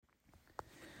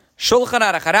Shulchan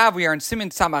Aruch Harav. We are in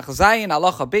Siman Samach Zayin,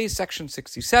 Halacha Beis, section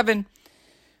 67.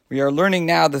 We are learning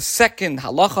now the second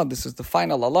halacha. This is the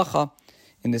final halacha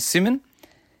in the Siman.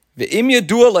 Ve'im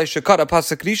yadua le'shekara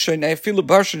pasuk rishon efilu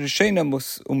barsha rishena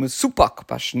umesupak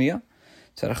pashnia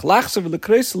tzarich lachsav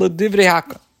lekreis ledivrei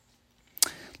haka.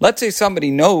 Let's say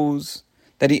somebody knows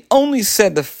that he only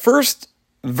said the first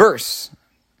verse.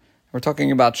 We're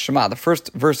talking about Shema, the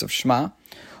first verse of Shema,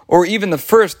 or even the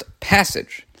first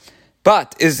passage,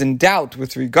 but is in doubt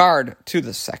with regard to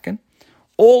the second.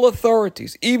 All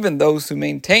authorities, even those who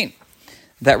maintain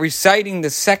that reciting the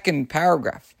second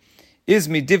paragraph is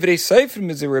midivrei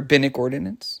seifrim, is a rabbinic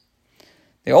ordinance,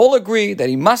 they all agree that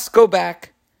he must go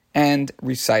back and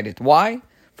recite it. Why?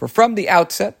 For from the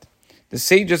outset, the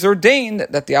sages ordained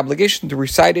that the obligation to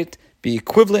recite it be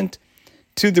equivalent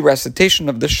to the recitation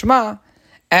of the Shema,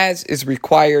 as is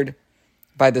required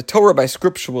by the Torah, by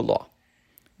scriptural law,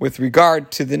 with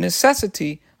regard to the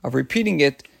necessity of repeating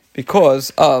it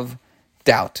because of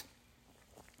doubt.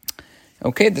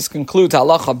 Okay, this concludes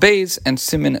Halacha Beis and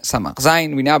Siman Samach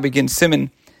Zayin. We now begin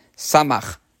Siman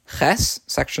Samach Ches,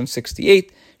 section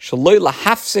 68. Shaloi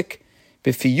lahafsik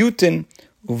b'Piyutim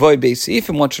uvoy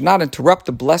be'seifim. One should not interrupt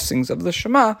the blessings of the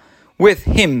Shema with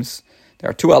hymns. There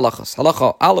are two halachas.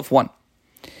 Halacha Aleph 1.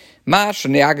 Ma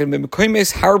shene'agad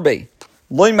b'mekoymes harbe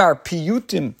loymar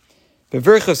Piyutim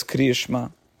beverchas kriyas Shema.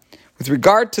 With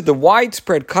regard to the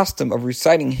widespread custom of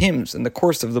reciting hymns in the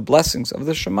course of the blessings of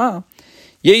the Shema,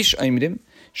 yesh aimrim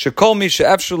shekol mi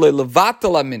she'efshar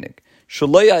levatel haminig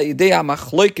shaloi ha'idei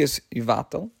ha'machloikes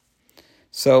yivatel.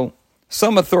 So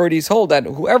some authorities hold that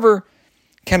whoever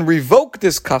can revoke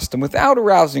this custom without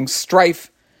arousing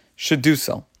strife should do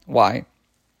so. Why?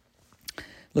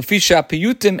 Lefi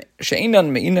she'apiyutim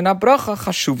she'inan me'inan habracha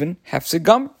chashuvin hefsek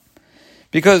gam.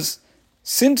 Because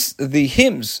since the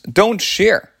hymns don't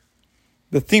share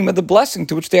the theme of the blessing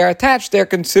to which they are attached, they are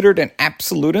considered an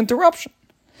absolute interruption.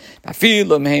 Even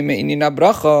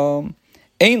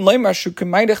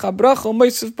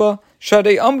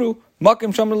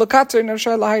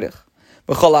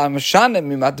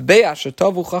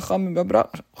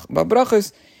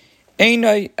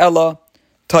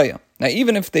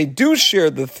if they do share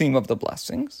the theme of the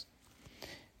blessing,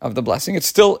 it's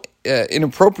still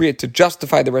inappropriate to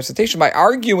justify the recitation by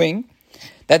arguing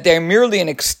that they're merely an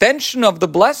extension of the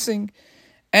blessing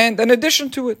and an addition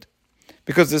to it.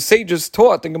 Because the sages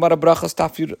taught in Gemara Brachas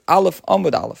Tafyud Aleph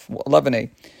Amud Aleph 11a,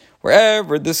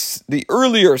 wherever the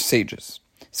earlier sages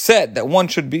said that one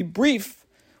should be brief,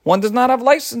 one does not have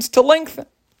license to lengthen.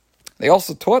 They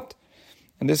also taught,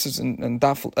 and this is in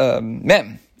Daf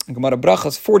Mem, in Gemara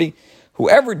Brachas 40,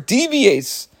 whoever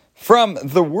deviates from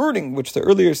the wording which the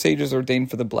earlier sages ordained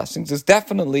for the blessings is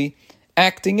definitely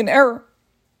acting in error.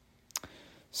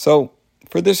 So,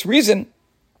 for this reason,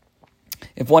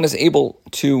 if one is able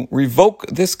to revoke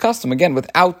this custom, again,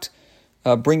 without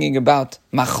bringing about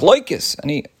machloikis,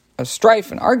 any strife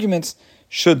and arguments,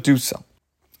 should do so.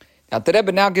 Now, the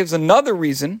Rebbe now gives another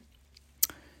reason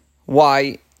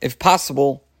why, if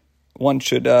possible, one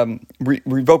should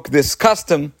revoke this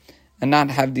custom and not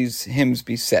have these hymns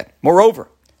be said. Moreover,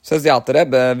 says the Alter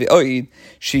Rebbe, v'oid,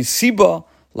 she siba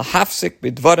lahafsik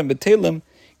b'dvarim b'telim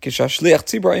kishashliach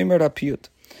tzibur imer hapiyut.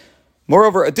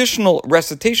 Moreover, additional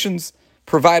recitations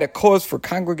provide a cause for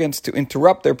congregants to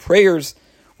interrupt their prayers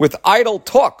with idle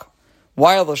talk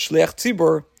while the shliach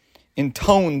tzibur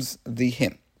intones the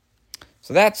hymn.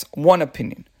 So that's one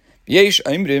opinion. Yesh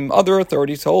aimrim, other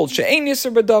authorities hold, she'ein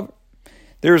yisur b'davar.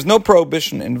 There is no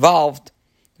prohibition involved.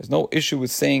 There's no issue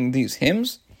with saying these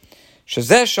hymns.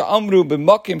 Shezeh she'amru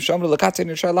b'makim she'amru l'katzei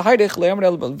nishai l'haydech le'amru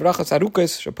l'vrachas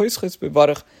arukes she'poischis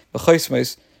b'varech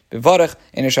b'choismeis b'varech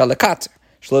en nishai l'katzei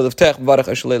shloi l'vtech b'varech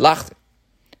shloi lachter.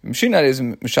 Mishina is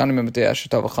mishanim emetei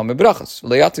ashetav v'cham b'brachas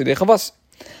le'yatzi de'chavas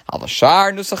al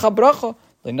v'shar nusach ha'bracha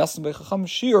le'nasim b'chacham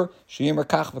shir she'yimer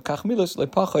kach v'kach milos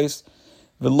le'pachais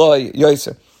v'loi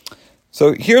yoiser.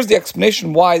 So here's the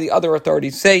explanation why the other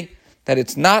authorities say that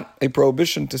it's not a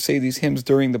prohibition to say these hymns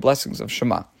during the blessings of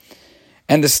Shema.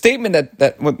 And the statement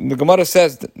that when the Gemara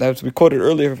says, that we quoted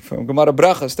earlier from Gemara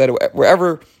Brachas, that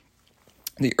wherever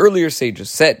the earlier sages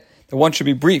said that one should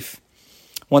be brief,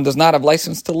 one does not have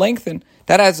license to lengthen,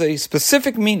 that has a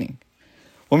specific meaning.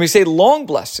 When we say long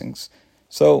blessings,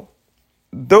 so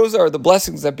those are the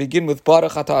blessings that begin with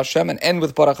Baruch Atah Hashem and end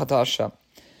with Baruch Atah Hashem.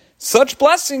 Such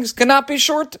blessings cannot be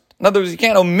shortened. In other words, you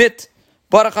can't omit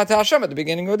Baruch Atah Hashem at the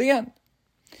beginning or the end.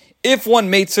 If one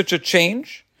made such a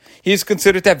change, he is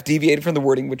considered to have deviated from the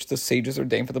wording which the sages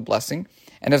ordained for the blessing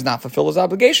and has not fulfilled his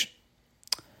obligation.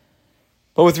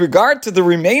 But with regard to the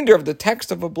remainder of the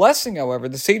text of a blessing, however,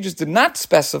 the sages did not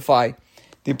specify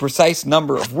the precise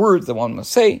number of words that one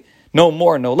must say, no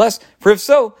more, no less. For if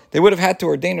so, they would have had to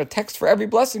ordain a text for every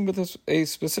blessing with a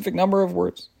specific number of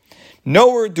words.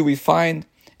 Nowhere do we find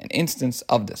an instance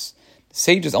of this. The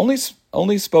sages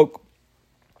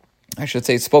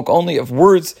spoke only of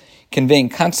words conveying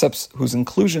concepts whose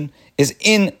inclusion is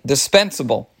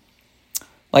indispensable.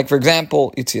 Like, for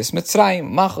example, Yitzias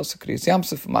Mitzrayim, Machos, Kriyas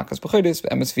Yamsuf, Makas B'Chodesh,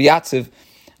 Emes V'Yatziv,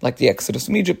 like the Exodus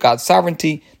from Egypt, God's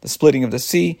sovereignty, the splitting of the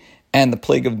sea, and the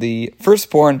plague of the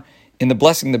firstborn, in the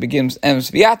blessing that begins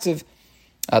Emes V'Yatziv,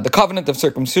 the covenant of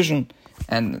circumcision,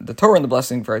 and the Torah and the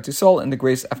blessing for Eretz Yisrael, and the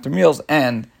grace after meals,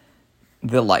 and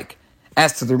the like.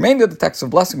 As to the remainder of the text of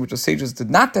blessing, which the sages did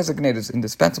not designate as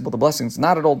indispensable, the blessing is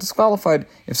not at all disqualified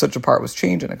if such a part was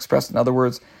changed and expressed in other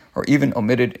words, or even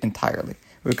omitted entirely.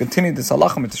 We will continue this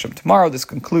halacha mitzvah tomorrow. This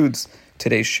concludes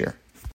today's shir.